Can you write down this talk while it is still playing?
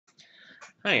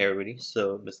Hi everybody,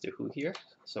 so Mr. Hu here.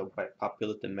 So by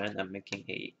popular demand, I'm making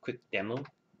a quick demo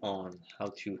on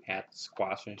how to add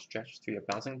squash and stretch to your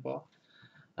bouncing ball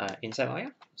inside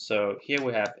Maya. So here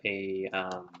we have a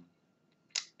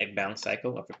bounce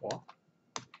cycle of your ball.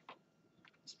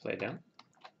 Let's play it down.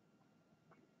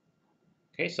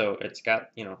 Okay, so it's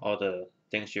got all the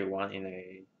things you want in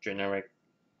a generic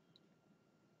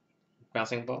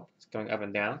bouncing ball. It's going up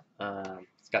and down.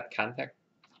 It's got contact.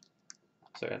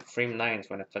 So at frame 9 is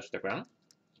when it touches the ground,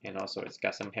 and also it's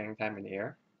got some hang time in the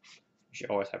air. You should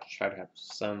always have to try to have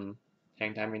some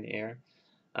hang time in the air.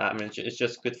 I mean, it's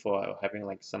just good for having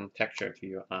like some texture to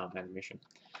your animation.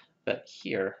 But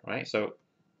here, right? So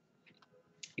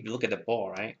if you look at the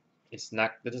ball, right? It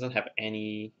doesn't have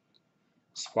any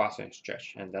squash and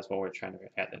stretch, and that's what we're trying to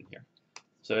add in here.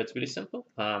 So it's really simple.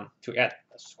 To add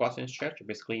squash and stretch, you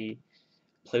basically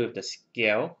play with the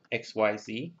scale X, Y,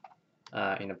 Z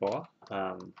in the ball.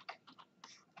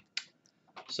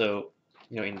 So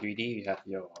in 3D you have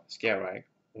your scale, right?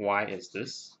 Y is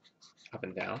this, up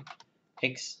and down.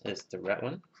 X is the red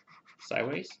one,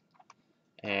 sideways,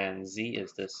 and Z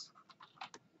is this.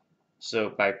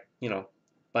 So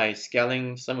by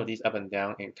scaling some of these up and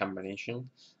down in combination,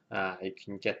 you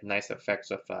can get nice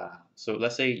effects of. So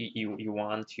let's say you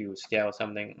want to scale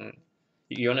something,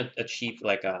 you want to achieve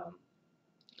like a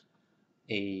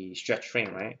stretch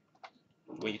frame, right?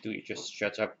 What you do, you just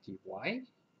stretch up the Y,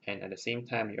 and at the same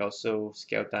time you also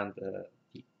scale down the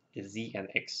Z and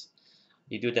X.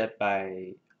 You do that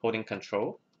by holding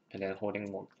Control and then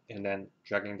and then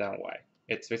dragging down Y.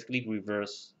 It's basically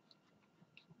reverse.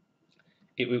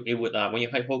 It would when you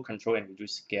hold Control and you do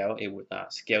scale, it would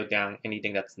scale down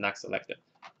anything that's not selected.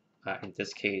 In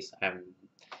this case,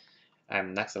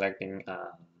 I'm not selecting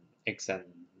X and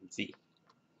Z.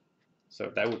 So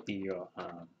that would be your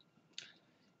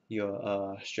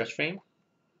stretch frame,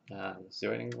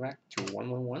 zeroing rack to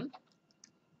 111.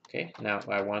 Okay, now if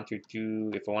I want to do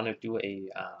a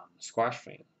squash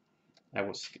frame, I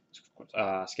will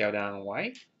scale down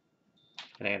Y,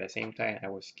 and at the same time I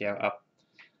will scale up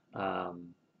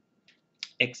um,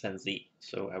 X and Z.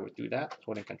 So I would do that,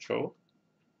 holding Control.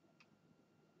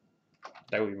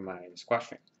 That would be my squash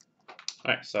frame.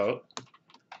 Alright, so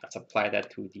let's apply that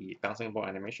to the bouncing ball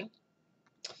animation.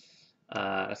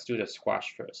 Let's do the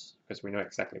squash first, because we know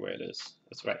exactly where it is.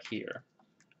 It's right here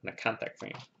in the contact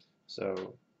frame.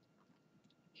 So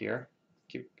here,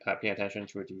 keep paying attention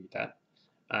to that.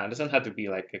 It doesn't have to be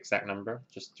like exact number,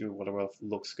 just do whatever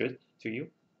looks good to you.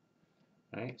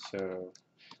 Right? So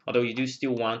although you do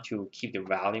still want to keep the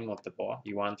volume of the ball,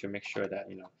 you want to make sure that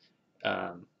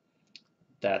um,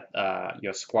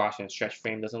 your squash and stretch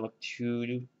frame doesn't look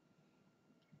too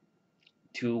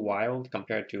wild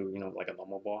compared to like a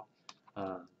normal ball.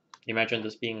 Imagine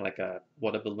this being like a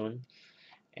water balloon,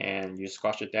 and you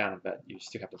squash it down, but you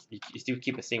still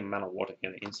keep the same amount of water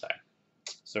in the inside.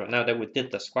 So now that we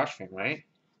did the squash frame, right?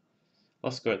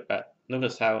 Looks good, but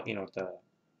notice how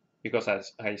because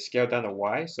I scaled down the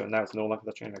Y, so now it's no longer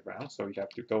touching the ground. So you have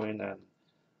to go in and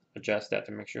adjust that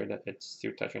to make sure that it's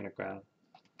still touching the ground.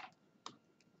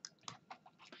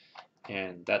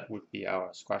 And that would be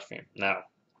our squash frame. Now,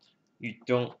 you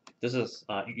don't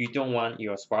want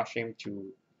your squash frame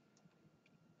to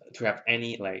have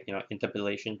any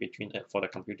interpolation between it for the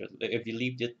computer. If you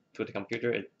leave it to the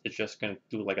computer, it's just gonna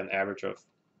do like an average of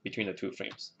between the two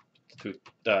frames,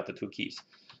 the two keys.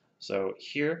 So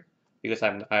here, because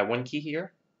I have one key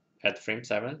here at frame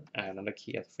 7 and another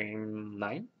key at frame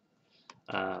 9.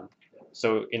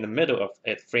 So in the middle of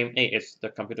at frame 8, it's the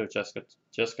computer just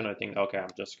gonna think, okay,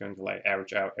 I'm just going to like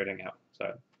average out everything out.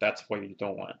 So that's what you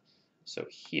don't want. So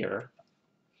here,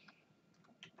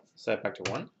 set it back to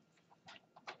 1.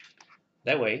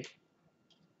 That way,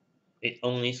 it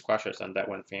only squashes on that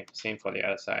one frame. Same for the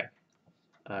other side.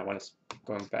 When it's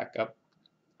going back up,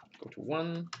 go to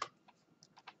 1.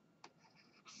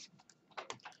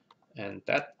 And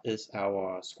that is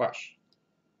our squash.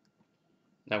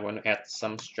 Now we're going to add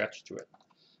some stretch to it.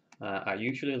 I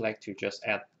usually like to just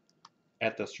add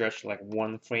the stretch like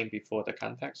one frame before the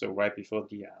contact, so right before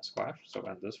the squash. So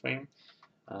on this frame,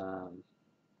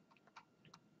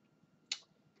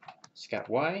 scale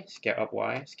Y, scale up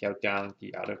Y, scale down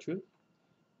the other two.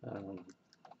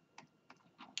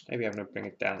 Maybe I'm going to bring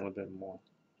it down a little bit more,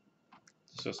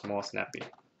 so it's more snappy.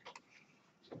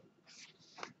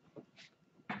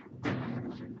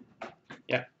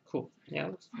 Yeah, cool. Yeah,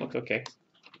 looks okay.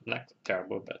 Not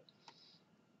terrible, but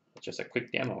just a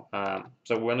quick demo.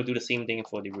 So we're going to do the same thing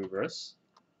for the reverse.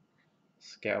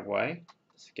 Scale Y,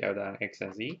 scale down X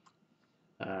and Z.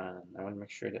 I want to make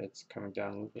sure that it's coming down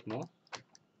a little bit more.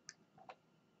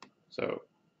 So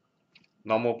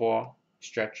normal ball,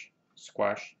 stretch,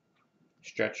 squash,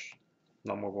 stretch,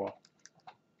 normal wall.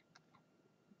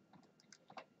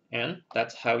 And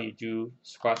that's how you do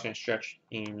squash and stretch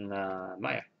in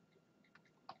Maya.